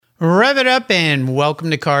Rev it up and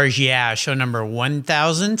welcome to Cars Yeah, show number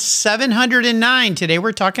 1709. Today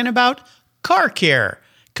we're talking about car care,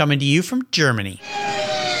 coming to you from Germany.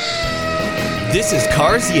 This is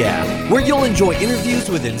Cars Yeah, where you'll enjoy interviews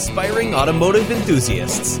with inspiring automotive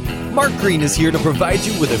enthusiasts. Mark Green is here to provide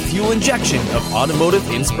you with a fuel injection of automotive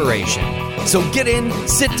inspiration. So get in,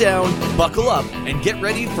 sit down, buckle up, and get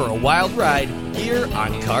ready for a wild ride here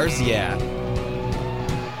on Cars Yeah.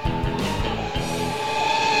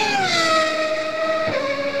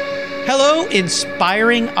 Hello,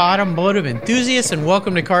 inspiring automotive enthusiasts, and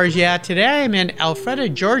welcome to Cars Yeah. Today I'm in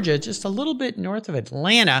Alpharetta, Georgia, just a little bit north of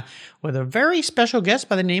Atlanta, with a very special guest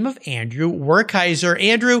by the name of Andrew Werkheiser.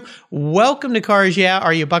 Andrew, welcome to Cars Yeah.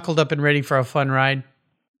 Are you buckled up and ready for a fun ride?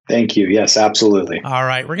 Thank you. Yes, absolutely. All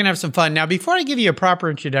right, we're going to have some fun. Now, before I give you a proper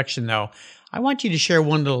introduction, though, I want you to share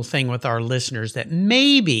one little thing with our listeners that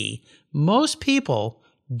maybe most people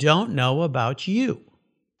don't know about you.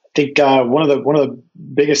 I think one of the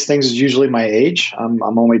biggest things is usually my age.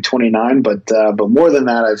 I'm only 29, but more than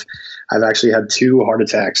that, I've actually had 2 heart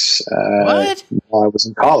attacks What? while I was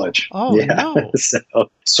in college. Oh, no. So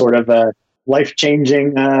sort of a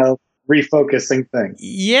life-changing, refocusing thing.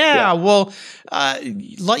 Yeah. Well,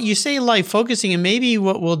 you say life focusing, and maybe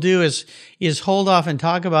what we'll do is hold off and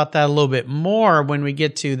talk about that a little bit more when we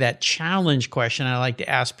get to that challenge question I like to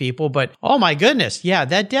ask people. But oh my goodness, yeah,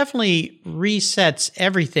 that definitely resets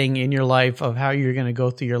everything in your life of how you're going to go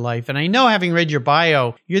through your life. And I know, having read your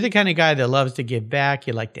bio, you're the kind of guy that loves to give back.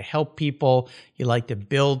 You like to help people. You like to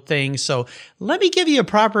build things. So let me give you a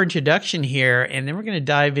proper introduction here, and then we're going to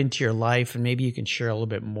dive into your life, and maybe you can share a little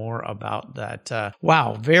bit more about that.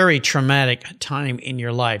 Very traumatic time in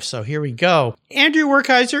your life. So here we go. Andrew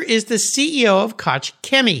Werkheiser is the CEO of Koch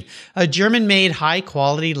Chemie, a German-made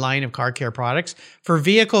high-quality line of car care products for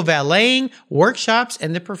vehicle valeting, workshops,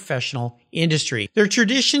 and the professional industry. Their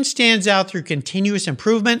tradition stands out through continuous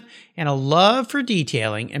improvement and a love for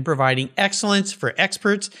detailing and providing excellence for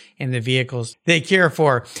experts and the vehicles they care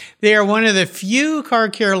for. They are one of the few car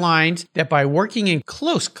care lines that, by working in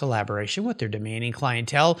close collaboration with their demanding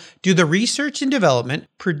clientele, do the research and development,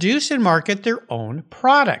 produce and market their own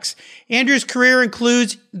products. Andrew's career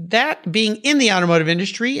includes that being in the automotive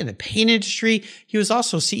industry and the paint industry. He was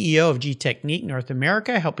also CEO of G-Technique North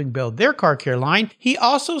America, helping build their car care line. He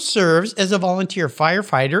also serves as a volunteer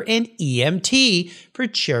firefighter and EMT for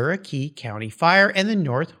Cherokee County Fire and the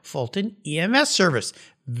North Fulton EMS service.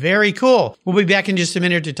 Very cool. We'll be back in just a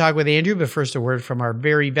minute to talk with Andrew, but first a word from our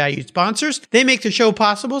very valued sponsors. They make the show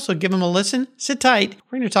possible, so give them a listen. Sit tight.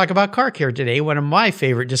 We're going to talk about car care today, one of my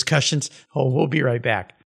favorite discussions. Oh, we'll be right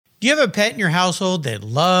back. Do you have a pet in your household that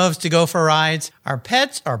loves to go for rides? Our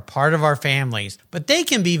pets are part of our families, but they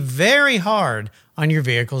can be very hard on your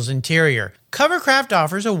vehicle's interior. Covercraft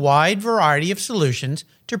offers a wide variety of solutions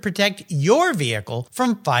to protect your vehicle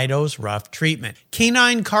from Fido's rough treatment.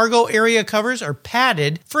 Canine cargo area covers are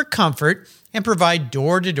padded for comfort and provide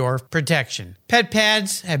door-to-door protection. Pet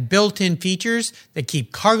pads have built-in features that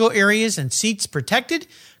keep cargo areas and seats protected.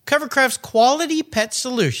 Covercraft's quality pet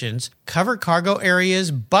solutions cover cargo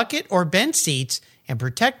areas, bucket or bench seats, and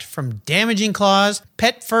protect from damaging claws,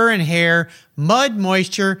 pet fur and hair, mud,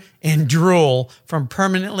 moisture, and drool from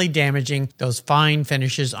permanently damaging those fine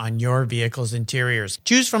finishes on your vehicle's interiors.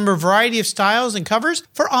 Choose from a variety of styles and covers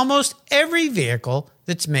for almost every vehicle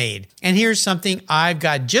that's made. And here's something I've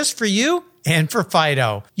got just for you and for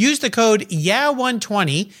Fido. Use the code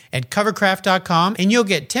YEAH120 at covercraft.com and you'll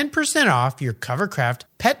get 10% off your Covercraft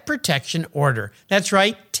pet protection order. That's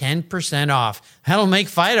right, 10% off. That'll make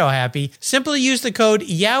Fido happy. Simply use the code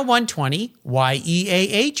YEAH120,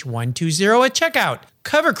 YEAH120 at checkout.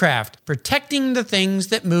 Covercraft, protecting the things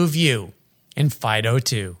that move you. And Fido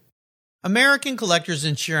too. American Collectors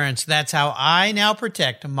Insurance, that's how I now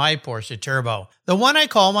protect my Porsche Turbo, the one I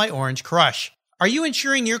call my Orange Crush. Are you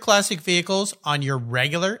insuring your classic vehicles on your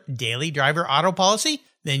regular daily driver auto policy?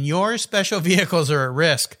 Then your special vehicles are at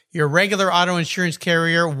risk. Your regular auto insurance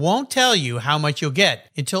carrier won't tell you how much you'll get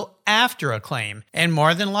until after a claim, and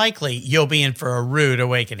more than likely, you'll be in for a rude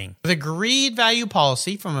awakening. With agreed value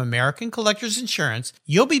policy from American Collectors Insurance,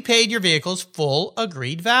 you'll be paid your vehicle's full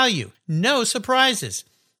agreed value. No surprises.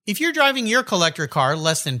 If you're driving your collector car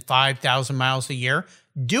less than 5,000 miles a year,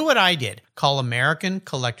 do what I did. Call American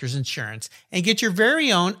Collectors Insurance and get your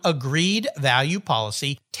very own agreed value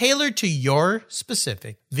policy tailored to your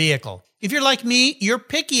specific vehicle. If you're like me, you're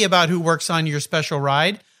picky about who works on your special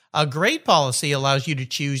ride. A great policy allows you to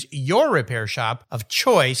choose your repair shop of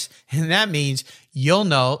choice, and that means you'll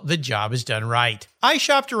know the job is done right. I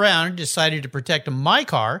shopped around and decided to protect my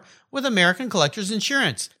car with American Collectors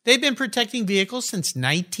Insurance. They've been protecting vehicles since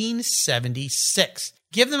 1976.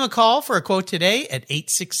 Give them a call for a quote today at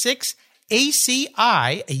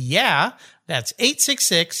 866-ACI. Yeah, that's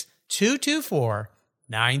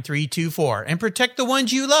 866-224-9324. And protect the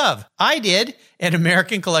ones you love. I did at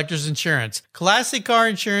American Collectors Insurance. Classic car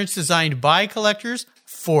insurance designed by collectors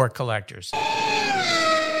for collectors.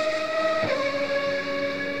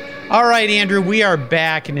 All right, Andrew, we are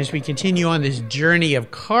back. And as we continue on this journey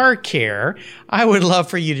of car care, I would love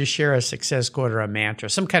for you to share a success quote or a mantra,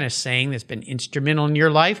 some kind of saying that's been instrumental in your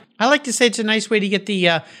life. I like to say it's a nice way to get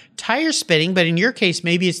the tires spinning, but in your case,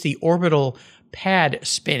 maybe it's the orbital pad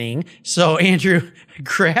spinning. So, Andrew,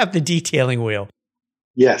 grab the detailing wheel.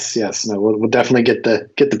 Yes. No, we'll definitely get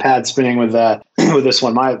the pad spinning with this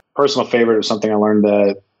one. My personal favorite was something I learned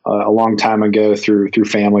a long time ago through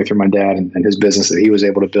family, through my dad and his business that he was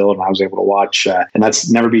able to build and I was able to watch. And that's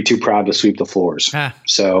never be too proud to sweep the floors.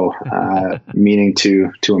 So, meaning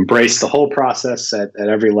to embrace the whole process at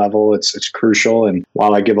every level. It's crucial. And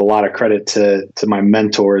while I give a lot of credit to my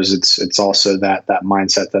mentors, it's also that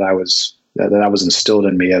mindset that was instilled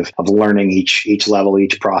in me of learning each level,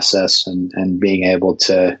 each process, and being able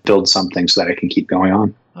to build something so that I can keep going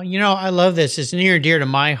on. Well, I love this. It's near and dear to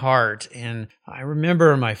my heart. And I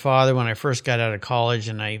remember my father when I first got out of college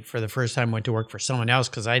and I, for the first time, went to work for someone else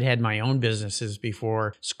because I'd had my own businesses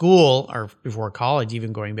before school or before college,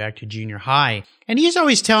 even going back to junior high. And he used to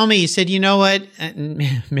always tell me, he said, you know what? And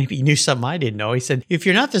maybe he knew something I didn't know. He said, if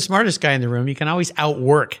you're not the smartest guy in the room, you can always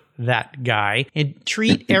outwork that guy and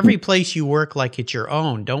treat every place you work like it's your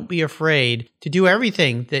own. Don't be afraid to do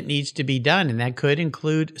everything that needs to be done. And that could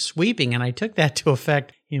include sweeping. And I took that to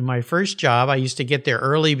effect in my first job. I used to get there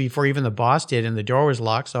early before even the boss did, and the door was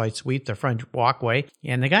locked, so I'd sweep the front walkway.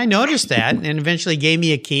 And the guy noticed that and eventually gave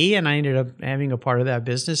me a key, and I ended up having a part of that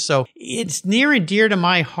business. So it's near and dear to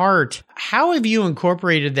my heart. How have you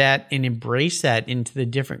incorporated that and embraced that into the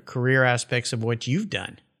different career aspects of what you've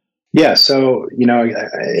done? Yeah. So, in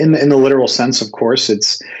the literal sense, of course,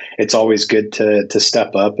 it's always good to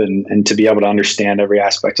step up and to be able to understand every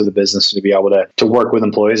aspect of the business, to be able to work with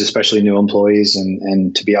employees, especially new employees,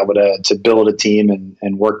 and to be able to build a team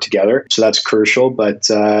and work together. So that's crucial. But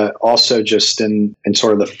also just in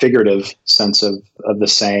sort of the figurative sense of the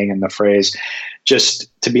saying and the phrase, just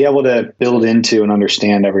to be able to build into and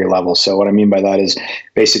understand every level. So what I mean by that is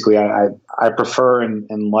basically I prefer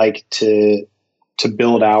and like to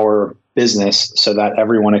build our business so that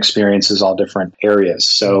everyone experiences all different areas.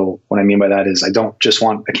 So what I mean by that is I don't just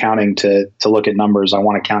want accounting to look at numbers. I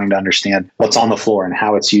want accounting to understand what's on the floor and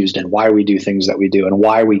how it's used and why we do things that we do and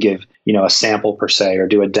why we give, a sample per se or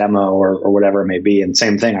do a demo or whatever it may be. And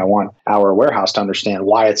same thing, I want our warehouse to understand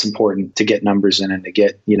why it's important to get numbers in and to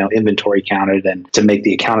get, inventory counted and to make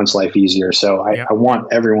the accountant's life easier. So I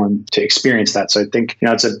want everyone to experience that. So I think,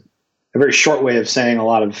 it's a very short way of saying a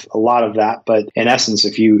lot of that, but in essence,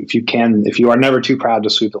 if you are never too proud to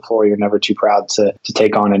sweep the floor, you're never too proud to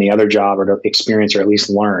take on any other job or to experience or at least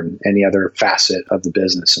learn any other facet of the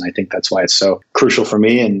business. And I think that's why it's so crucial for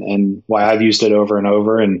me and why I've used it over and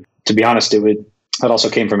over. And to be honest, it also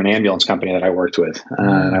came from an ambulance company that I worked with.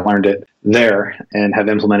 And I learned it there and have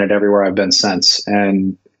implemented everywhere I've been since.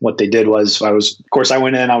 And what they did was I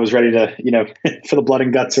went in, I was ready to, for the blood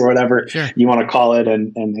and guts or whatever you want to call it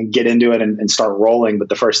and get into it and start rolling. But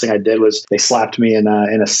the first thing I did was they slapped me in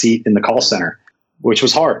a seat in the call center, which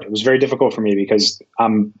was hard. It was very difficult for me because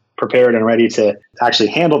I'm prepared and ready to actually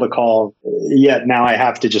handle the call, yet now I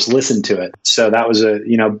have to just listen to it. So that was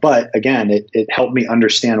but again, it helped me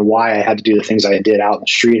understand why I had to do the things I did out in the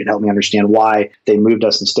street. It helped me understand why they moved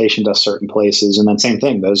us and stationed us certain places. And then same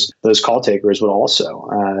thing, those call takers would also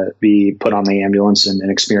be put on the ambulance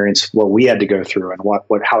and experience what we had to go through and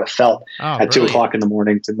how it felt at 2 o'clock in the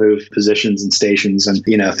morning to move positions and stations and,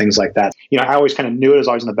 things like that. I always kind of knew it was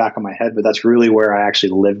always in the back of my head, but that's really where I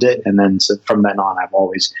actually lived it. And then from then on, I've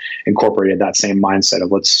always incorporated that same mindset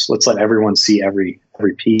of let's let everyone see every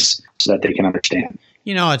piece so that they can understand.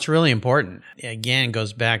 It's really important. Again, it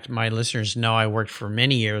goes back to my listeners know I worked for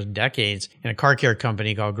many years, decades, in a car care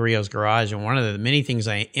company called Griot's Garage. And one of the many things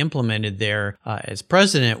I implemented there as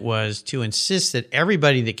president was to insist that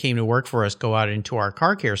everybody that came to work for us go out into our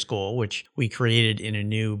car care school, which we created in a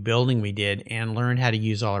new building we did, and learn how to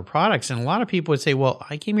use all our products. And a lot of people would say, well,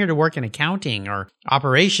 I came here to work in accounting or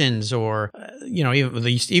operations or,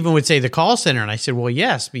 even would say the call center. And I said, well,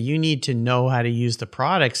 yes, but you need to know how to use the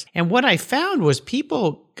products. And what I found was people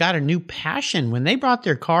got a new passion when they brought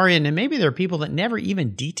their car in, and maybe there are people that never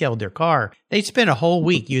even detailed their car. They'd spend a whole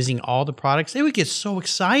week using all the products. They would get so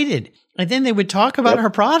excited. And then they would talk about our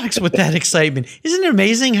products with that excitement. Isn't it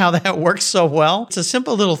amazing how that works so well? It's a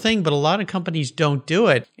simple little thing, but a lot of companies don't do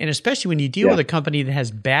it. And especially when you deal with a company that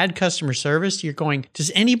has bad customer service, you're going,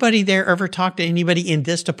 does anybody there ever talk to anybody in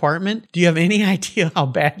this department? Do you have any idea how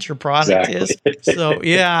bad your product is? So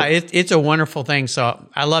yeah, it's a wonderful thing. So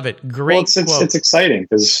I love it. Great quote. It's exciting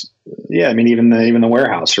because, I mean, even the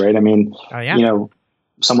warehouse, right? I mean,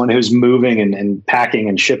 someone who's moving and packing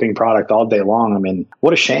and shipping product all day long. I mean,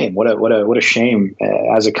 what a shame. What a shame.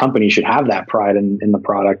 As a company, should have that pride in the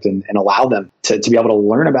product and allow them to be able to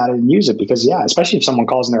learn about it and use it. Because especially if someone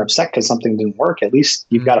calls and they're upset because something didn't work, at least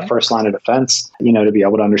you've got a first line of defense, to be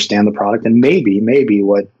able to understand the product and maybe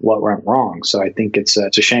what went wrong. So I think it's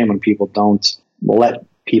a shame when people don't let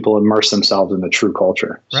people immerse themselves in the true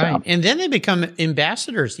culture. Right. So. And then they become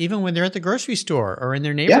ambassadors, even when they're at the grocery store or in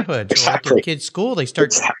their neighborhoods or at their kids' school. They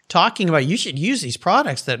start talking about, you should use these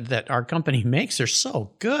products that our company makes. They're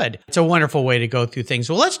so good. It's a wonderful way to go through things.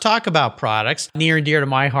 Well, let's talk about products. Near and dear to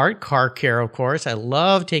my heart, car care, of course. I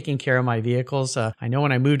love taking care of my vehicles. I know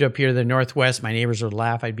when I moved up here to the Northwest, my neighbors would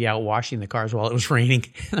laugh. I'd be out washing the cars while it was raining.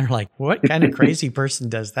 And they're like, what kind of crazy person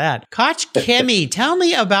does that? Koch Chemie, tell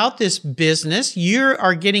me about this business. You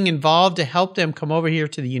are getting involved to help them come over here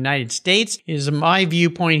to the United States is my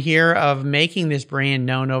viewpoint here of making this brand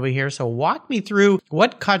known over here. So walk me through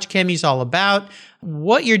what Koch Chemie is all about,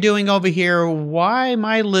 what you're doing over here, why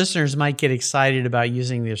my listeners might get excited about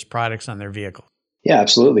using these products on their vehicle. Yeah,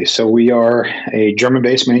 absolutely. So we are a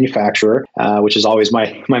German-based manufacturer, which is always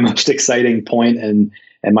my most exciting point and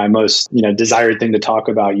my most desired thing to talk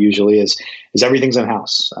about usually is everything's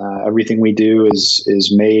in-house. Everything we do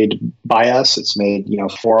is made by us. It's made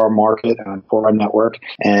for our market and for our network,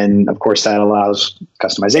 and of course that allows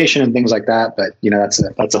customization and things like that. But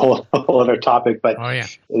that's a whole other topic. But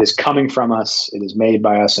it is coming from us. It is made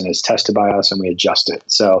by us and is tested by us, and we adjust it.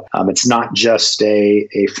 So it's not just a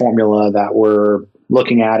formula that we're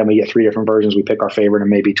looking at and we get 3 different versions. We pick our favorite and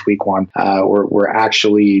maybe tweak one. We're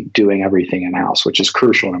actually doing everything in-house, which is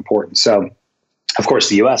crucial and important. So, of course,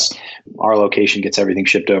 the U.S., our location gets everything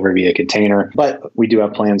shipped over via container, but we do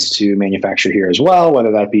have plans to manufacture here as well,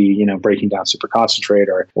 whether that be, breaking down super concentrate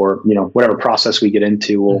or whatever process we get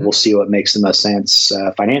into, we'll see what makes the most sense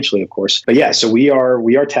financially, of course. But so we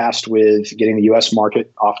are tasked with getting the U.S.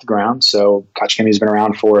 market off the ground. So Koch Chemie has been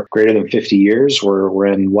around for greater than 50 years. We're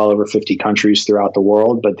in well over 50 countries throughout the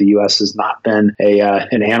world, but the U.S. has not been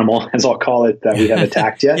an animal, as I'll call it, that we have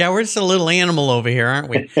attacked yet. We're just a little animal over here, aren't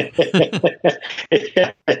we?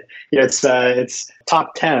 It's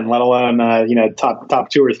top 10, let alone top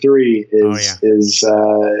 2 or 3 is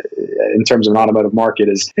in terms of an automotive market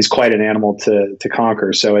is quite an animal to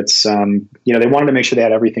conquer. So it's they wanted to make sure they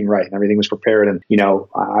had everything right and everything was prepared. And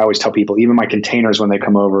I always tell people, even my containers when they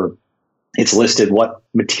come over, it's listed what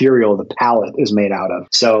material the pallet is made out of.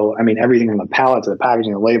 So I mean, everything from the pallet to the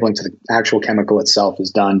packaging, the labeling to the actual chemical itself is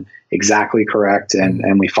done exactly correct.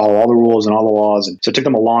 And we follow all the rules and all the laws. And so it took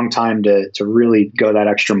them a long time to really go that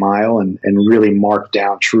extra mile and really mark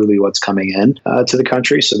down truly what's coming in to the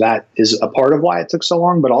country. So that is a part of why it took so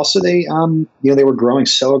long. But also they were growing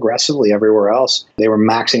so aggressively everywhere else. They were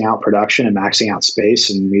maxing out production and maxing out space.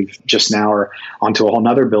 And we've just now are onto a whole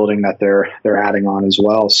nother building that they're adding on as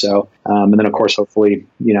well. So and then of course, hopefully,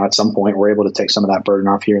 at some point we're able to take some of that burden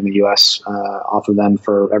off here in the U.S. Off of them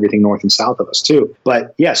for everything north and south of us too.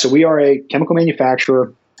 But so we are a chemical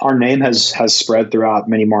manufacturer. Our name has spread throughout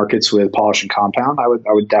many markets with polish and compound, I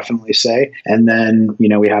would definitely say. And then,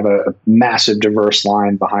 we have a massive diverse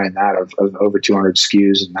line behind that of over 200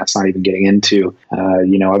 SKUs. And that's not even getting into,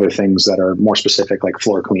 other things that are more specific like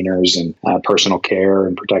floor cleaners and personal care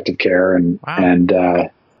and protective care and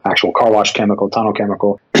actual car wash chemical, tunnel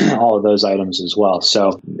chemical, all of those items as well.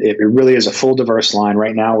 So it really is a full diverse line.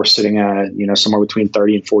 Right now we're sitting at, somewhere between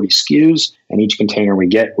 30 and 40 SKUs. And each container we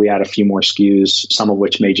add a few more SKUs, some of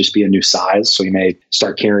which may just be a new size. So you may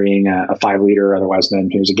start carrying a 5 liter, otherwise known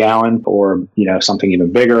as a gallon, or, something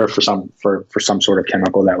even bigger for some sort of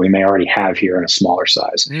chemical that we may already have here in a smaller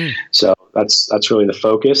size. So that's really the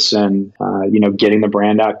focus. And, getting the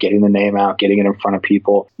brand out, getting the name out, getting it in front of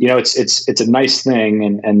people. It's a nice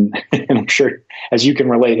thing. And I'm sure, as you can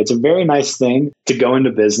relate, it's a very nice thing to go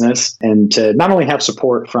into business and to not only have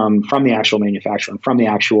support from the actual manufacturer and from the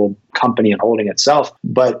actual company and holding itself,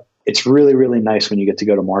 but it's really, really nice when you get to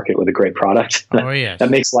go to market with a great product. That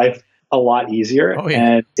makes life a lot easier.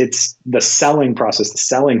 And it's the selling process, the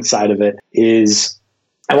selling side of it is,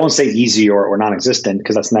 I won't say easy or non-existent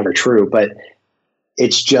because that's never true, but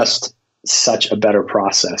it's just such a better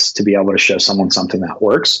process to be able to show someone something that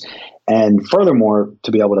works. And furthermore,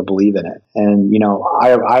 to be able to believe in it. And,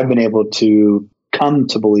 I've been able to come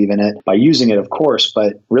to believe in it by using it, of course.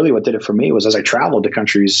 But really what did it for me was as I traveled to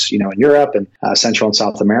countries, in Europe and Central and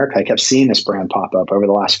South America, I kept seeing this brand pop up over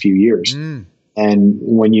the last few years. And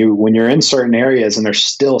when you're in certain areas and they're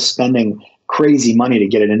still spending crazy money to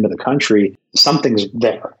get it into the country, something's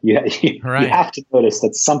there. You have to notice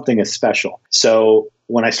that something is special. So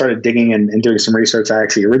when I started digging and doing some research, I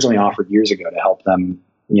actually originally offered years ago to help them,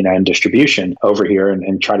 in distribution over here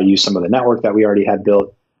and try to use some of the network that we already had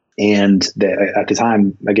built. And at the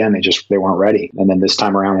time, again, they weren't ready. And then this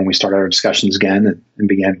time around, when we started our discussions again and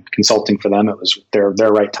began consulting for them, it was their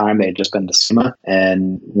right time. They had just been to SEMA,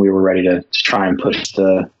 and we were ready to try and push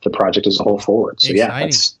the project as a whole forward. So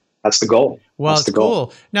exciting. That's the goal. Well, it's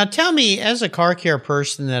cool. Now tell me, as a car care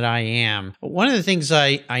person that I am, one of the things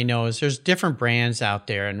I know is there's different brands out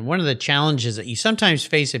there. And one of the challenges that you sometimes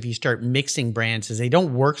face if you start mixing brands is they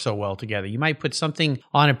don't work so well together. You might put something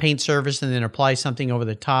on a paint surface and then apply something over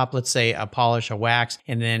the top, let's say a polish, a wax,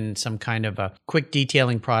 and then some kind of a quick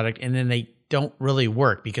detailing product, and then they don't really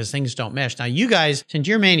work because things don't mesh. Now, you guys, since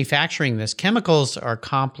you're manufacturing this, chemicals are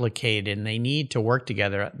complicated and they need to work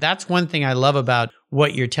together. That's one thing I love about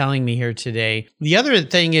what you're telling me here today. The other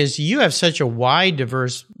thing is you have such a wide,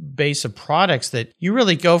 diverse base of products that you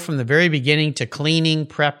really go from the very beginning to cleaning,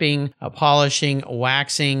 prepping, polishing,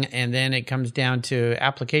 waxing, and then it comes down to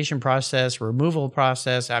application process, removal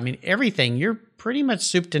process. I mean, everything. You're pretty much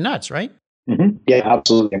soup to nuts, right? Mm-hmm. Yeah,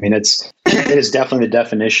 absolutely. I mean, it is definitely the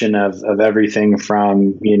definition of everything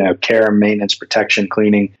from, care, maintenance, protection,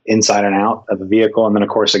 cleaning inside and out of a vehicle. And then, of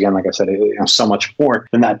course, again, like I said, so much more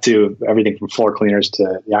than that too, everything from floor cleaners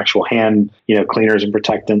to the actual hand, cleaners and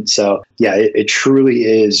protectants. So yeah, it truly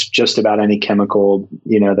is just about any chemical,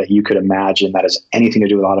 that you could imagine that has anything to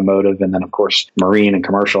do with automotive. And then, of course, marine and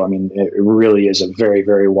commercial. I mean, it really is a very,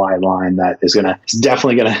 very wide line that is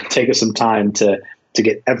definitely going to take us some time to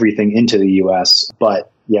get everything into the U.S. But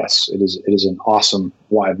yes, it is an awesome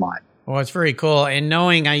wide line. Well, it's very cool. And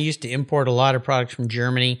knowing I used to import a lot of products from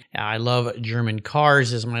Germany, I love German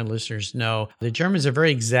cars, as my listeners know. The Germans are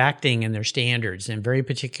very exacting in their standards and very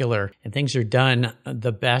particular, and things are done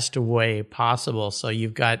the best way possible. So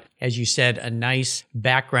you've got, as you said, a nice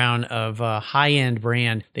background of a high-end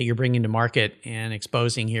brand that you're bringing to market and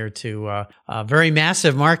exposing here to a very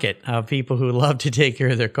massive market of people who love to take care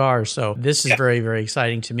of their cars. So this is very, very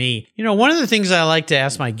exciting to me. One of the things I like to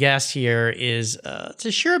ask my guests here is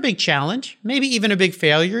to share a big challenge, maybe even a big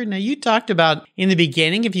failure. Now, you talked about in the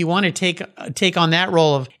beginning, if you want to take on that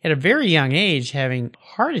role of, at a very young age, having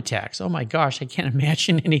heart attacks. Oh my gosh, I can't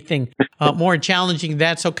imagine anything more challenging than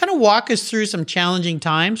that. So kind of walk us through some challenging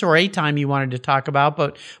times or a time you wanted to talk about.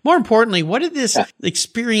 But more importantly, what did this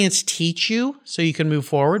experience teach you so you can move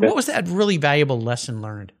forward? What was that really valuable lesson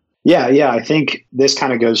learned? Yeah. I think this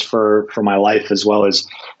kind of goes for my life as well as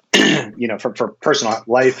for personal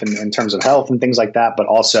life and in terms of health and things like that, but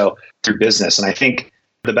also through business. And I think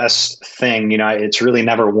the best thing, it's really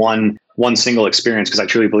never one single experience, because I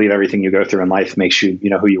truly believe everything you go through in life makes you,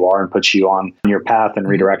 who you are and puts you on your path and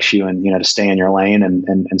redirects you and, to stay in your lane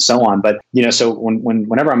and so on. But, so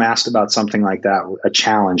whenever I'm asked about something like that, a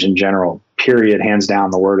challenge in general, period, hands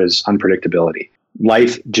down, the word is unpredictability.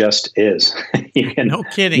 Life just is. No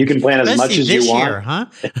kidding. You can plan as much as you want. Year, huh?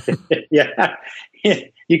 Yeah.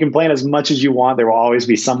 You can plan as much as you want. There will always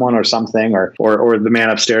be someone or something or the man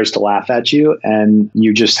upstairs to laugh at you. And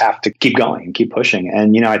you just have to keep going and keep pushing.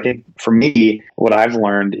 And, I think for me, what I've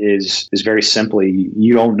learned is very simply,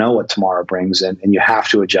 you don't know what tomorrow brings, and you have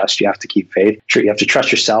to adjust. You have to keep faith. You have to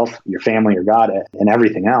trust yourself, your family, your God, and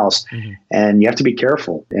everything else. Mm-hmm. And you have to be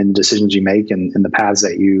careful in the decisions you make and the paths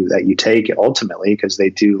that you take ultimately, because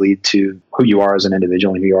they do lead to who you are as an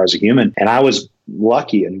individual and who you are as a human. And I was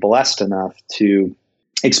lucky and blessed enough to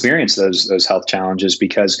experience those health challenges,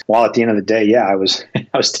 because while at the end of the day, I was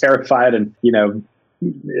terrified and,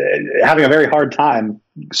 having a very hard time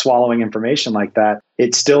swallowing information like that,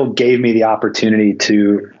 it still gave me the opportunity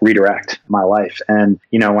to redirect my life. And,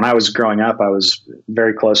 when I was growing up, I was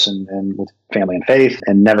very close and with family and faith,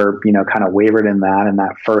 and never, kind of wavered in that. And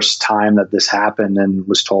that first time that this happened and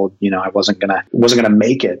was told, I wasn't gonna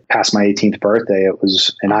make it past my 18th birthday, it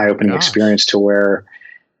was an eye-opening experience to where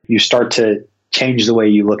you start to change the way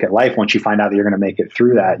you look at life. Once you find out that you're going to make it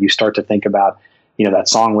through that, you start to think about, that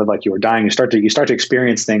song, Live Like You Were Dying. You start to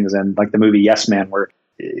experience things, and like the movie Yes Man, where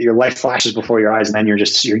your life flashes before your eyes, and then you're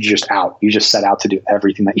just out. You just set out to do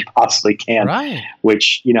everything that you possibly can. Right.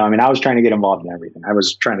 Which, I was trying to get involved in everything. I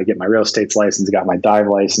was trying to get my real estate license, got my dive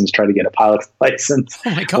license, tried to get a pilot's license.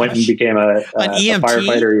 Oh my gosh. Went and became an EMT? a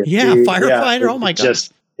firefighter. Yeah, firefighter. Oh my gosh.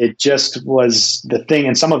 It just was the thing.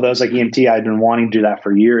 And some of those, like EMT, I'd been wanting to do that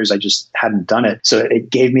for years. I just hadn't done it. So it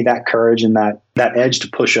gave me that courage and that edge to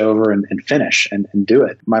push over and finish and do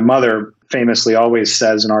it. My mother famously always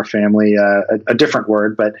says in our family a different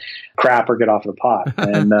word, but crap or get off the pot.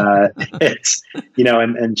 And it's,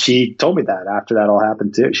 and she told me that after that all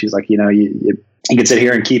happened too. She's like, you can sit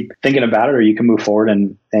here and keep thinking about it, or you can move forward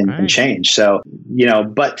and change. So,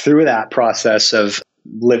 but through that process of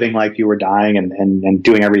living like you were dying and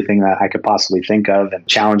doing everything that I could possibly think of and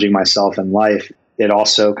challenging myself in life, it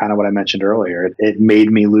also kind of what I mentioned earlier, it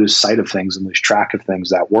made me lose sight of things and lose track of things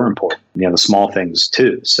that were important, the small things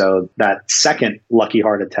too. So that second lucky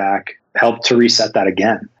heart attack helped to reset that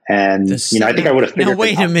again. And, I think I would have figured Now,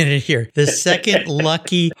 wait a minute here. The second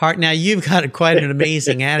lucky heart. Now, you've got quite an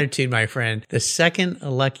amazing attitude, my friend. The second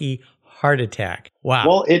lucky heart attack. Wow.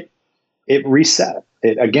 Well, it reset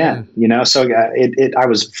it again, so I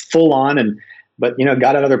was full on but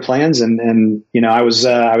got other plans and I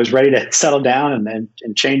was ready to settle down and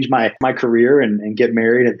change my career and get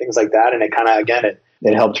married and things like that. And it kind of, again,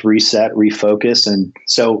 it helped reset, refocus. And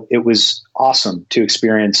so it was awesome to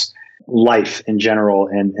experience life in general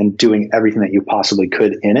and doing everything that you possibly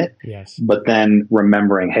could in it. Yes. But then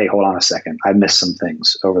remembering, hey, hold on a second. I missed some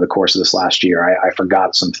things over the course of this last year. I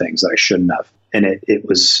forgot some things that I shouldn't have. And it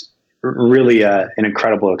was really an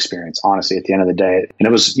incredible experience, honestly, at the end of the day. And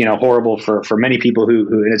it was, horrible for many people who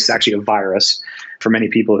and it's actually a virus for many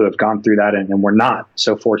people who have gone through that and were not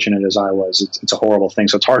so fortunate as I was. It's a horrible thing.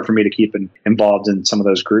 So it's hard for me to keep involved in some of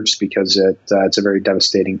those groups because it's a very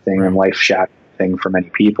devastating thing and life-shattering thing for many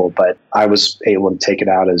people. But I was able to take it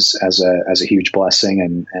out as a huge blessing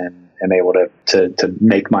and am able to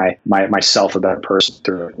make myself a better person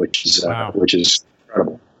through it, which is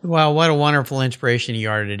incredible. Well, what a wonderful inspiration you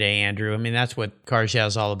are today, Andrew. I mean, that's what Cars Yeah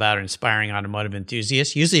is all about, inspiring automotive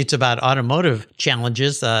enthusiasts. Usually it's about automotive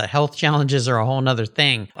challenges. Health challenges are a whole nother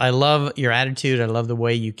thing. I love your attitude. I love the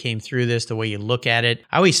way you came through this, the way you look at it.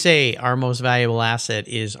 I always say our most valuable asset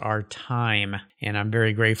is our time. And I'm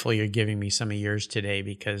very grateful you're giving me some of yours today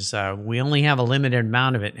because we only have a limited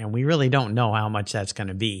amount of it and we really don't know how much that's going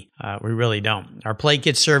to be. We really don't. Our plate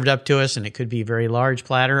gets served up to us and it could be a very large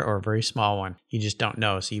platter or a very small one. You just don't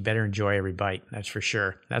know. So you better enjoy every bite. That's for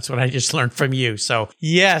sure. That's what I just learned from you. So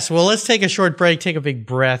yes, well, let's take a short break, take a big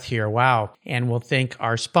breath here. Wow. And we'll thank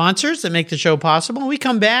our sponsors that make the show possible. When we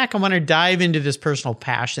come back, I want to dive into this personal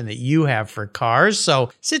passion that you have for cars. So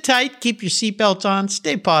sit tight, keep your seatbelts on,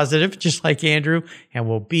 stay positive, just like Andrew. And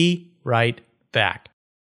we'll be right back.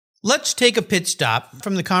 Let's take a pit stop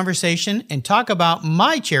from the conversation and talk about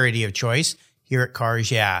my charity of choice here at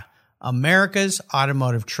Cars Yeah, America's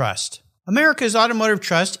Automotive Trust. America's Automotive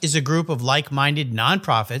Trust is a group of like-minded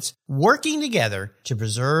nonprofits working together to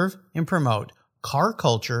preserve and promote car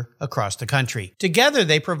culture across the country. Together,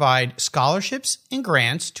 they provide scholarships and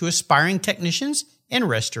grants to aspiring technicians and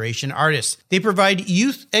restoration artists. They provide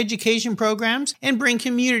youth education programs and bring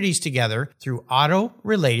communities together through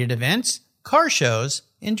auto-related events, car shows,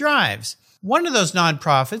 and drives. One of those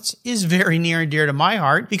nonprofits is very near and dear to my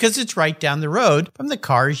heart because it's right down the road from the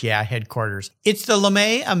Cars Yeah headquarters. It's the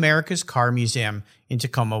LeMay America's Car Museum in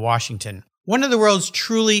Tacoma, Washington. One of the world's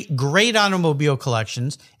truly great automobile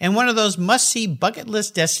collections and one of those must-see bucket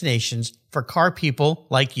list destinations for car people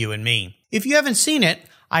like you and me. If you haven't seen it,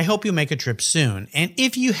 I hope you make a trip soon. And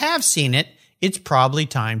if you have seen it, it's probably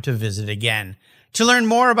time to visit again. To learn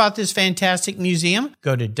more about this fantastic museum,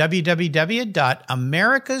 go to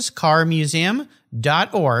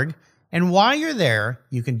www.americascarmuseum.org. And while you're there,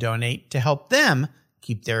 you can donate to help them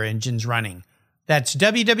keep their engines running. That's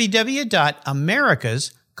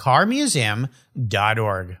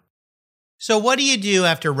www.americascarmuseum.org. So what do you do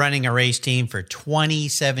after running a race team for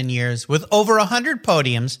 27 years with over 100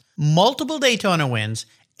 podiums, multiple Daytona wins,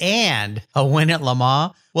 and a win at Le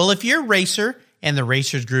Mans? Well, if you're a racer and the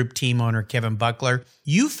Racers Group team owner Kevin Buckler,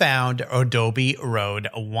 you found Adobe Road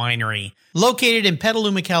Winery. Located in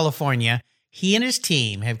Petaluma, California, he and his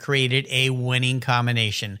team have created a winning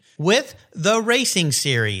combination with the Racing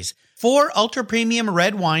Series, 4 ultra-premium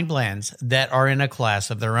red wine blends that are in a class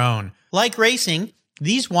of their own. Like racing,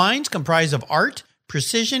 these wines comprise of art,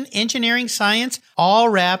 precision, engineering, science, all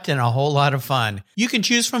wrapped in a whole lot of fun. You can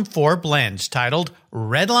choose from 4 blends titled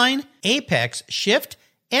Redline, Apex, Shift,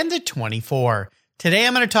 and the 24. Today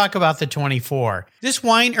I'm going to talk about the 24. This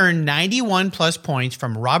wine earned 91 plus points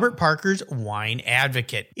from Robert Parker's Wine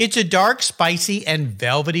Advocate. It's a dark, spicy, and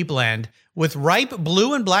velvety blend with ripe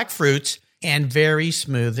blue and black fruits and very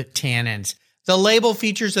smooth tannins. The label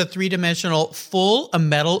features a three-dimensional full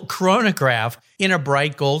metal chronograph in a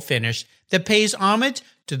bright gold finish that pays homage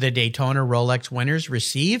to the Daytona Rolex winners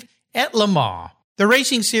receive at Le Mans. The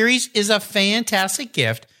Racing Series is a fantastic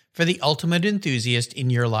gift for the ultimate enthusiast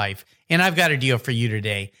in your life. And I've got a deal for you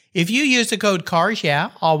today. If you use the code CARS,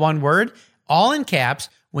 all one word, all in caps,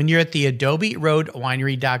 when you're at the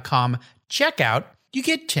AdobeRoadWinery.com checkout, you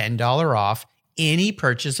get $10 off any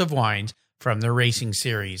purchase of wines from the Racing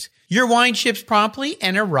Series. Your wine ships promptly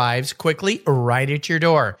and arrives quickly right at your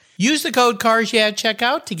door. Use the code CARS at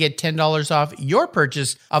checkout to get $10 off your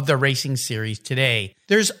purchase of the Racing Series today.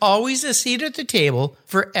 There's always a seat at the table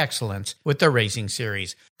for excellence with the Racing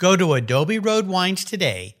Series. Go to Adobe Road Wines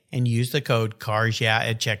today and use the code CARS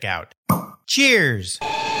at checkout. Cheers!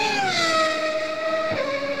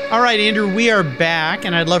 All right, Andrew, we are back,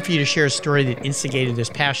 and I'd love for you to share a story that instigated this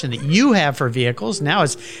passion that you have for vehicles. Now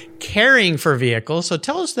it's caring for vehicles. So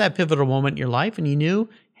tell us that pivotal moment in your life, and you knew,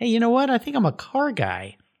 hey, you know what? I think I'm a car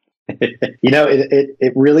guy.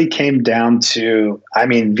 It really came down to,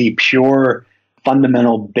 the pure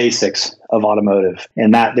fundamental basics of automotive.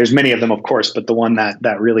 And that there's many of them, of course, but the one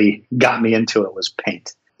that really got me into it was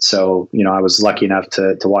paint. So, I was lucky enough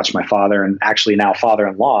to watch my father, and actually now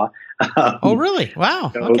father-in-law. Oh, really?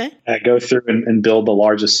 Wow. Okay. Go through and build the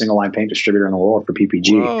largest single line paint distributor in the world for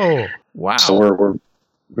PPG. Oh, wow. So we're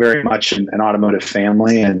very much an automotive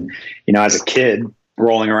family. And, as a kid,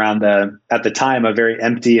 rolling around at the time, a very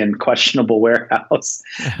empty and questionable warehouse.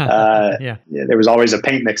 There was always a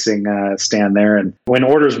paint mixing stand there. And when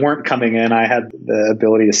orders weren't coming in, I had the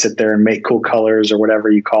ability to sit there and make cool colors or whatever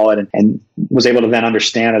you call it, and was able to then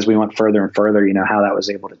understand as we went further and further, how that was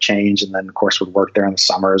able to change. And then, of course, would work there in the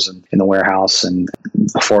summers and in the warehouse. And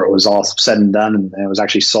before it was all said and done, and it was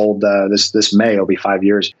actually sold this May, it'll be 5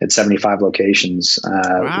 years at 75 locations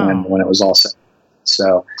when it was all set.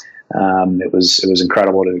 So it was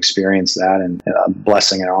incredible to experience that, and a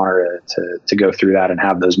blessing and honor to go through that and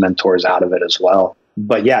have those mentors out of it as well.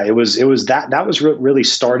 But yeah, it was that was really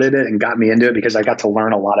started it and got me into it, because I got to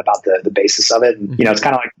learn a lot about the basis of it. And, it's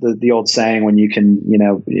kind of like the old saying, when you can,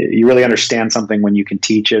 you really understand something when you can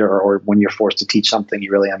teach it, or when you're forced to teach something, you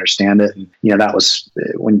really understand it. And, that was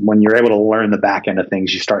when you're able to learn the back end of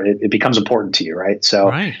things, it becomes important to you. Right. So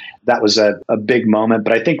that was a big moment.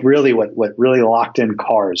 But I think really what really locked in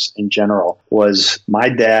cars in general was my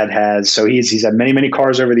dad he's had many, many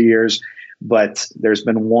cars over the years. But there's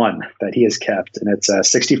been one that he has kept, and it's a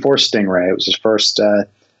 64 Stingray. It was his first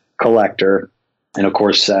collector. And of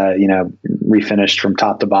course, refinished from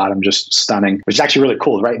top to bottom, just stunning, which is actually really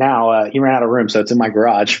cool. Right now, he ran out of room, so it's in my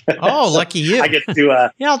garage. Oh, so lucky you. I get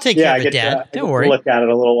to, I'll take care of it, Dad. Don't worry. Look at it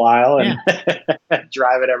a little while and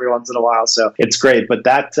drive it every once in a while. So it's great. But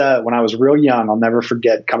that, when I was real young, I'll never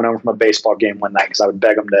forget coming home from a baseball game one night, because I would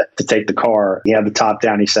beg him to take the car. He had the top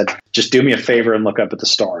down. He said, just do me a favor and look up at the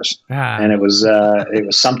stars. And it was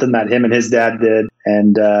something that him and his dad did.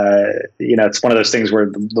 And, it's one of those things where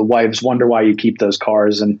the wives wonder why you keep those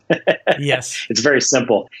cars. And yes, it's very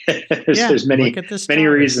simple. There's many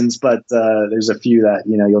reasons, but there's a few that,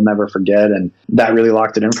 you'll never forget. And that really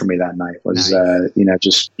locked it in for me that night was, nice.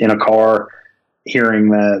 Just in a car, hearing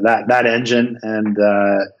that engine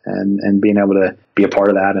and being able to be a part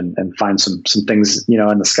of that and find some things,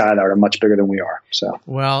 in the sky that are much bigger than we are. So,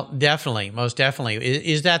 well, definitely, most definitely.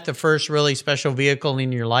 Is that the first really special vehicle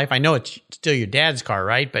in your life? I know it's still your dad's car,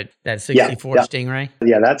 right? But that 64 Stingray?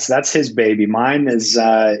 Yeah, that's his baby. Mine is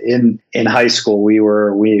in high school.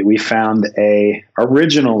 We found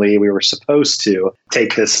originally we were supposed to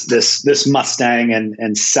take this Mustang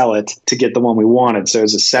and sell it to get the one we wanted. So it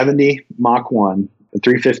was a 70 Mach 1. The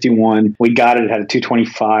 351, we got it. It had a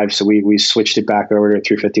 225, so we switched it back over to a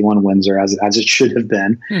 351 Windsor as it should have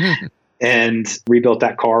been, and rebuilt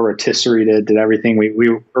that car, rotisseried it, did everything.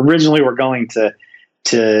 We originally were going to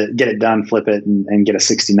get it done, flip it, and get a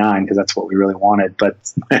 69 because that's what we really wanted. But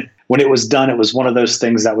when it was done, it was one of those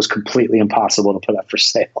things that was completely impossible to put up for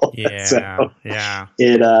sale. Yeah, so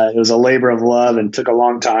it was a labor of love and took a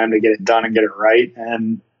long time to get it done and get it right.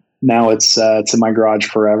 And now it's in my garage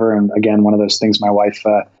forever. And again, one of those things my wife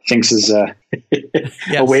thinks is a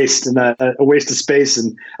waste and a waste of space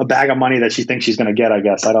and a bag of money that she thinks she's going to get, I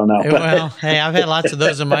guess. I don't know. Well, hey, I've had lots of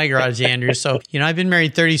those in my garage, Andrew. So, I've been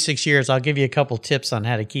married 36 years. I'll give you a couple tips on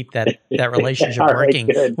how to keep that relationship working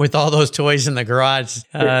with all those toys in the garage.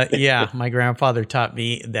 My grandfather taught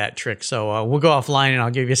me that trick. So we'll go offline and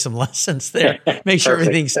I'll give you some lessons there. Make sure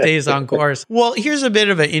everything stays on course. Well, here's a bit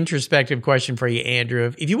of an introspective question for you,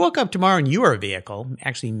 Andrew. If you woke up tomorrow and you were a vehicle,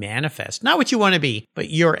 actually manifest, not what you want to be, but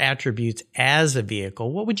your attributes as a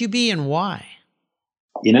vehicle, what would you be and why?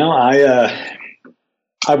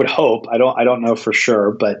 I would hope, I don't know for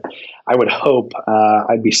sure, but I would hope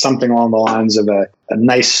I'd be something along the lines of a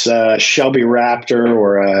nice Shelby Raptor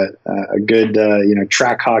or a good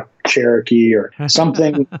Trackhawk Cherokee or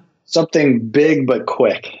something big but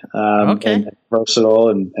quick, and versatile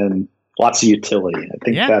and lots of utility. I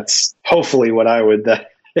think that's hopefully what I would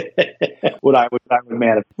what I would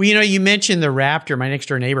manage. Well, you mentioned the Raptor. My next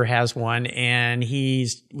door neighbor has one, and he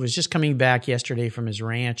was just coming back yesterday from his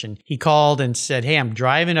ranch, and he called and said, "Hey, I'm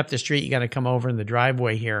driving up the street. You got to come over in the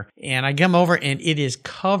driveway here." And I come over, and it is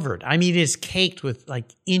covered. I mean, it is caked with like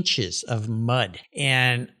inches of mud.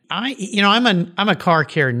 And I'm a car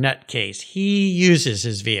care nutcase. He uses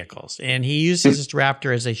his vehicles, and he uses his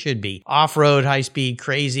Raptor as they should be, off-road, high-speed,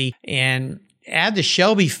 crazy, and add the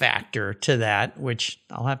Shelby factor to that, which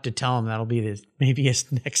I'll have to tell him that'll be maybe his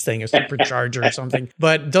next thing, a supercharger or something.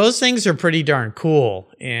 But those things are pretty darn cool.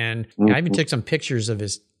 And I even took some pictures of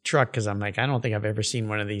his truck because I'm like, I don't think I've ever seen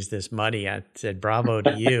one of these this muddy. I said, bravo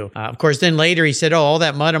to you. Of course, then later he said, all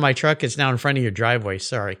that mud on my truck is now in front of your driveway.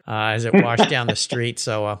 Sorry. As it washed down the street.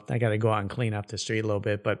 So I got to go out and clean up the street a little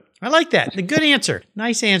bit. But I like that. The good answer.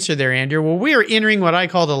 Nice answer there, Andrew. Well, we are entering what I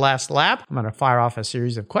call the last lap. I'm going to fire off a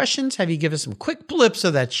series of questions. Have you give us some quick blips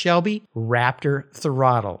of that Shelby Raptor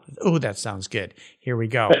throttle? Oh, that sounds good. Here we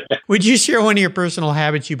go. Would you share one of your personal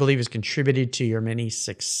habits you believe has contributed to your many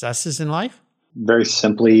successes in life? Very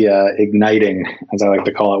simply igniting, as I like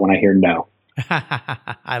to call it when I hear no.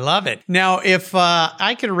 I love it. Now, if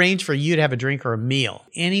I could arrange for you to have a drink or a meal,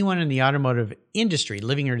 anyone in the automotive industry,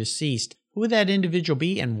 living or deceased, who would that individual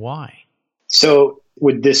be and why? So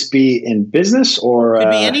would this be in business or?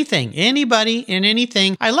 Could be anything, anybody and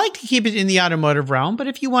anything. I like to keep it in the automotive realm, but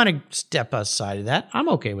if you want to step aside of that, I'm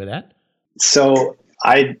okay with that. So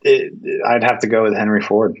I'd have to go with Henry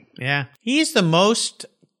Ford. Yeah. He's the most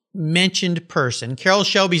mentioned person. Carroll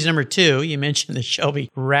Shelby's number 2. You mentioned the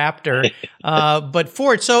Shelby Raptor, but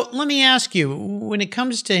Ford. So let me ask you, when it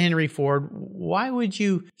comes to Henry Ford, why would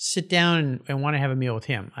you sit down and want to have a meal with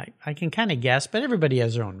him? I can kind of guess, but everybody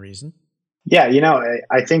has their own reason. Yeah,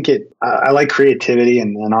 I think I like creativity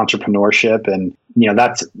and entrepreneurship, and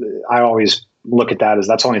I always look at that as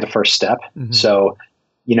that's only the first step. Mm-hmm. So,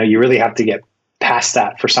 you really have to get past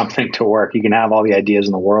that for something to work. You can have all the ideas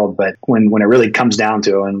in the world, but when it really comes down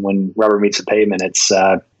to it, and when rubber meets the pavement, it's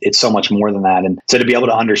so much more than that. And so to be able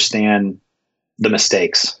to understand the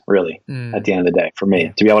mistakes, really, at the end of the day, for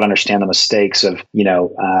me, to be able to understand the mistakes of,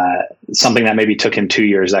 something that maybe took him 2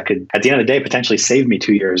 years that could, at the end of the day, potentially save me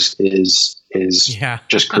 2 years is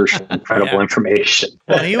just crucial, incredible information.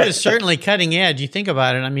 Well, he was certainly cutting edge. You think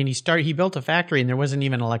about it. I mean, he built a factory and there wasn't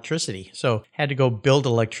even electricity. So had to go build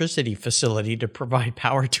an electricity facility to provide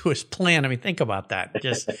power to his plant. I mean, think about that.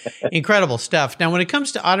 Just incredible stuff. Now, when it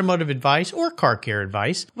comes to automotive advice or car care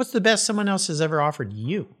advice, what's the best someone else has ever offered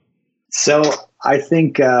you? So I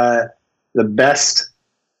think the best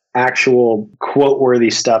actual quote-worthy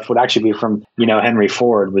stuff would actually be from, Henry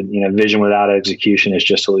Ford with, vision without execution is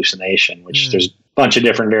just hallucination, which there's a bunch of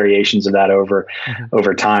different variations of that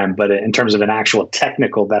over time. But in terms of an actual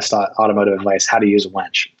technical best automotive advice, how to use a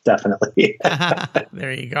winch, definitely.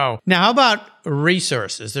 There you go. Now, how about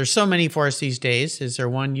resources? There's so many for us these days. Is there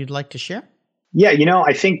one you'd like to share? Yeah,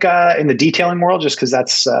 I think in the detailing world, just because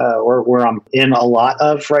that's where I'm in a lot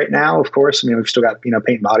of right now, of course. I mean, we've still got, paint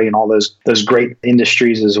and body and all those great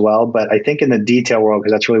industries as well. But I think in the detail world,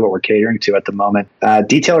 because that's really what we're catering to at the moment,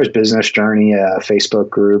 Detailer's Business Journey, a Facebook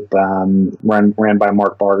group ran by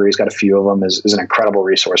Mark Barger, he's got a few of them, is an incredible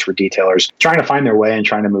resource for detailers trying to find their way and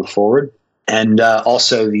trying to move forward. And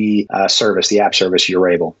also the app service,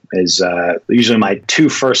 Urable, is usually my 2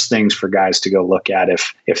 first things for guys to go look at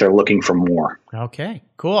if they're looking for more. Okay,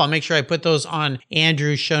 cool. I'll make sure I put those on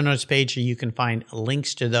Andrew's show notes page so you can find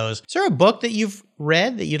links to those. Is there a book that you've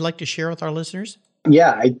read that you'd like to share with our listeners?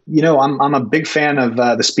 Yeah, I'm a big fan of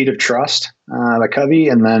The Speed of Trust by Covey,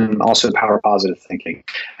 and then also Power of Positive Thinking.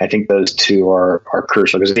 I think those 2 are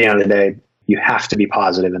crucial because at the end of the day, you have to be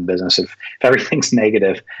positive in business. If everything's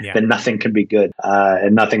negative, then nothing can be good.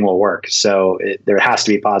 and nothing will work. So there has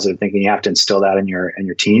to be positive thinking. You have to instill that in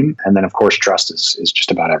your team. And then, of course, trust is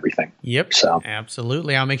just about everything. Yep. So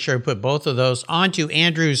absolutely. I'll make sure I put both of those onto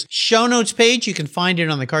Andrew's show notes page. You can find it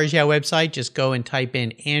on the Cars Yeah website. Just go and type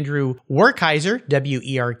in Andrew Werkheiser,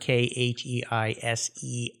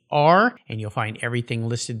 Werkheiser, and you'll find everything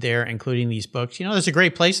listed there, including these books. There's a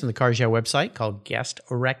great place on the Cars Yeah website called Guest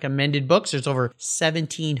Recommended Books. There's over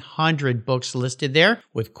 1,700 books listed there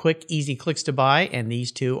with quick, easy clicks to buy, and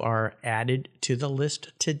these two are added to the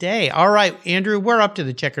list today. All right, Andrew, we're up to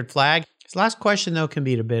the checkered flag. This last question, though, can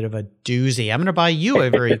be a bit of a doozy. I'm going to buy you a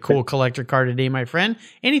very cool collector car today, my friend.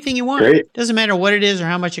 Anything you want. Great. Doesn't matter what it is or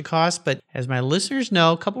how much it costs, but as my listeners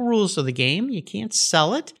know, a couple rules of the game. You can't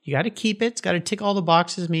sell it. You got to keep it. It's got to tick all the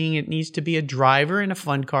boxes, meaning it needs to be a driver and a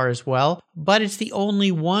fun car as well. But it's the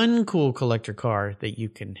only one cool collector car that you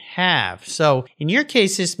can have. So in your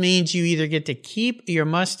case, this means you either get to keep your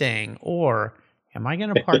Mustang, or am I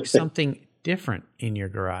going to park something different in your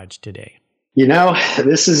garage today?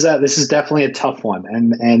 This is definitely a tough one,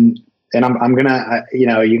 and I'm gonna,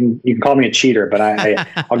 you can call me a cheater, but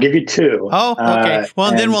I'll give you two. Oh, okay.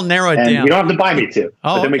 Well, then we'll narrow it down. You don't have to buy me two,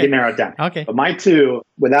 but then we can narrow it down. Okay. But my two,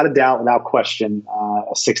 without a doubt, without question,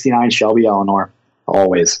 a '69 Shelby Eleanor,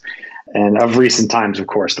 always, and of recent times, of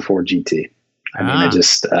course, the Ford GT. I mean,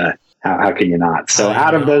 how can you not? So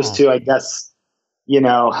out of those two, I guess,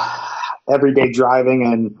 everyday driving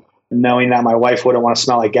and knowing that my wife wouldn't want to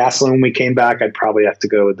smell like gasoline when we came back, I'd probably have to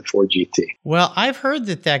go with the Ford GT. Well, I've heard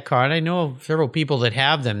that car, and I know several people that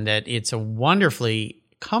have them, that it's a wonderfully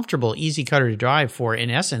comfortable, easy car to drive for,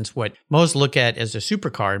 in essence, what most look at as a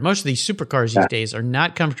supercar. Most of these supercars these days are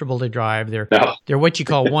not comfortable to drive. They're what you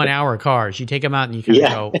call 1 hour cars. You take them out and you kind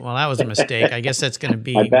of go, well, that was a mistake. I guess that's going to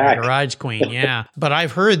be my garage queen. Yeah. But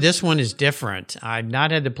I've heard this one is different. I've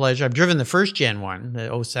not had the pleasure. I've driven the first gen one,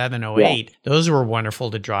 the 07, 08. Yeah. Those were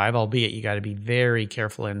wonderful to drive, albeit you got to be very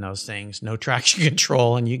careful in those things. No traction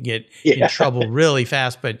control, and you get in trouble really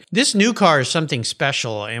fast. But this new car is something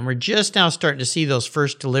special, and we're just now starting to see those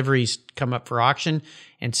first deliveries come up for auction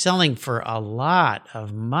and selling for a lot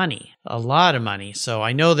of money. So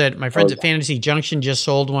I know that my friends at Fantasy Junction just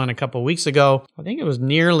sold one a couple of weeks ago. I think it was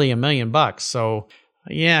nearly $1 million. So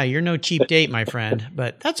yeah, you're no cheap date, my friend,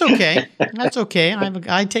 but that's okay. That's okay.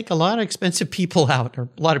 I take a lot of expensive people out, or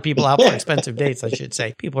a lot of people out for expensive dates, I should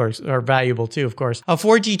say. People are valuable too, of course. A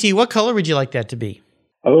Ford GT, what color would you like that to be?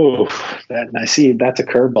 Oh, I see. That's a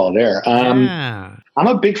curveball there. I'm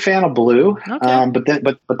a big fan of blue, but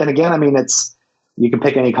then again, I mean, you can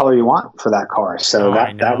pick any color you want for that car. So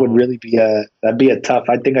that would really be a tough.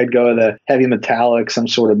 I think I'd go with a heavy metallic, some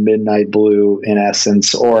sort of midnight blue in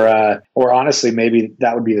essence, or honestly, maybe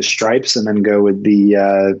that would be the stripes, and then go with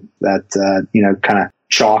the kind of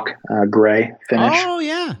chalk gray finish. Oh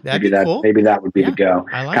yeah, that'd be cool. Maybe that would be the go.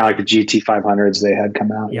 Kind of like the GT 500s they had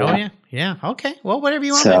come out. Oh yeah. Okay. Well, whatever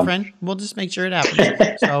you want, my friend. We'll just make sure it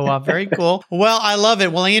happens. So very cool. Well, I love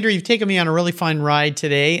it. Well, Andrew, you've taken me on a really fun ride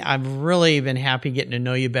today. I've really been happy getting to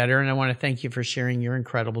know you better, and I want to thank you for sharing your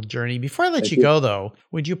incredible journey. Before I let you go, though,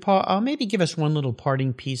 would you maybe give us one little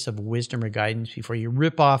parting piece of wisdom or guidance before you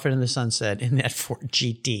rip off into the sunset in that Ford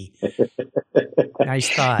GT? Nice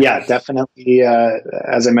thought. Yeah, definitely.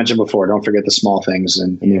 As I mentioned before, don't forget the small things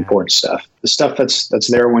and the important stuff. The stuff that's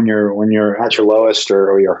there when you're at your lowest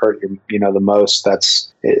or you're hurt, the most.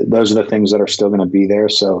 Those are the things that are still going to be there.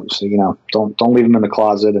 So don't leave them in the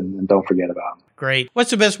closet and don't forget about them. Great.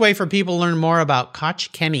 What's the best way for people to learn more about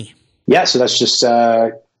Koch Chemie? Yeah, so that's just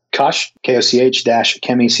Koch,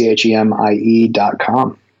 KOCH-Chemie,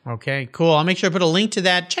 CHEMIE.com. Okay, cool. I'll make sure I put a link to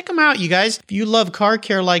that. Check them out, you guys. If you love car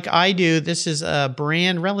care like I do, this is a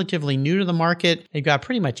brand relatively new to the market. They've got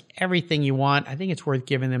pretty much everything you want. I think it's worth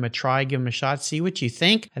giving them a try, give them a shot, see what you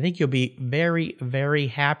think. I think you'll be very, very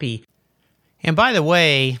happy. And by the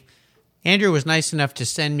way, Andrew was nice enough to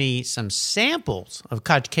send me some samples of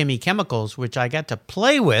Koch Chemie chemicals, which I got to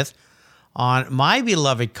play with on my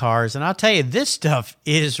beloved cars. And I'll tell you, this stuff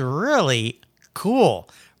is really cool.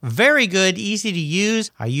 Very good, easy to use.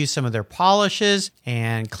 I use some of their polishes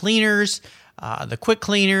and cleaners, the quick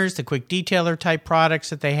cleaners, the quick detailer type products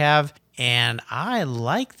that they have. And I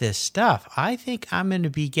like this stuff. I think I'm going to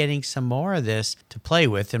be getting some more of this to play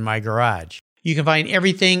with in my garage. You can find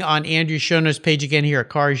everything on Andrew's show notes page again here at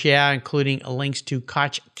Cars Yeah, including links to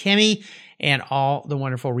Koch Chemie and all the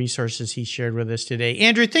wonderful resources he shared with us today.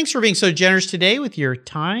 Andrew, thanks for being so generous today with your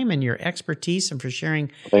time and your expertise and for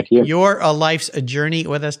sharing your life's journey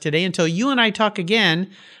with us today. Until you and I talk again,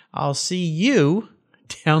 I'll see you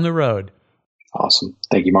down the road. Awesome.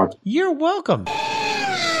 Thank you, Mark. You're welcome.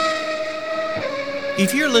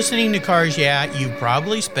 If you're listening to Cars Yeah, you've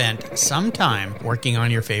probably spent some time working on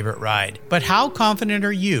your favorite ride. But how confident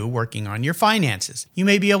are you working on your finances? You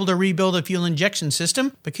may be able to rebuild a fuel injection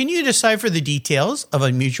system, but can you decipher the details of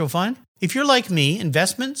a mutual fund? If you're like me,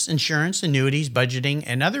 investments, insurance, annuities, budgeting,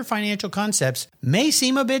 and other financial concepts may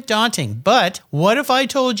seem a bit daunting, but what if I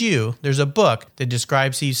told you there's a book that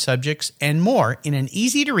describes these subjects and more in an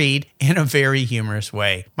easy-to-read and a very humorous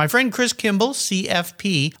way? My friend Chris Kimball,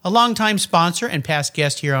 CFP, a longtime sponsor and past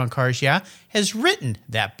guest here on Cars Yeah, has written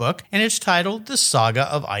that book, and it's titled The Saga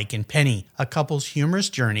of Ike and Penny, a couple's humorous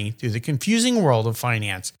journey through the confusing world of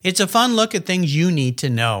finance. It's a fun look at things you need to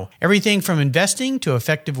know. Everything from investing to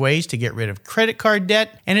effective ways to get rid of credit card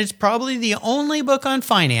debt, and it's probably the only book on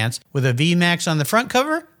finance with a VMAX on the front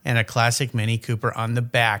cover and a classic Mini Cooper on the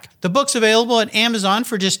back. The book's available at Amazon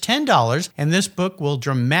for just $10, and this book will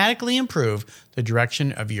dramatically improve the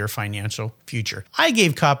direction of your financial future. I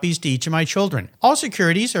gave copies to each of my children. All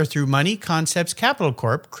securities are through Money Concepts Capital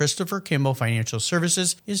Corp. Christopher Kimball Financial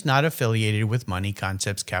Services is not affiliated with Money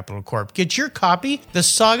Concepts Capital Corp. Get your copy, The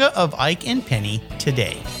Saga of Ike and Penny,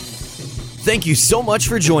 today. Thank you so much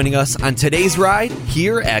for joining us on today's ride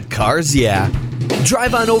here at Cars Yeah.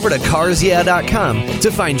 Drive on over to carsyeah.com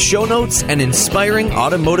to find show notes and inspiring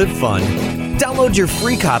automotive fun. Download your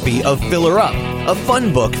free copy of Filler Up, a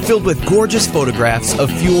fun book filled with gorgeous photographs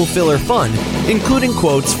of fuel filler fun, including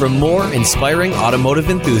quotes from more inspiring automotive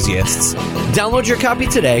enthusiasts. Download your copy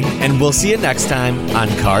today, and we'll see you next time on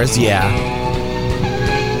Cars Yeah.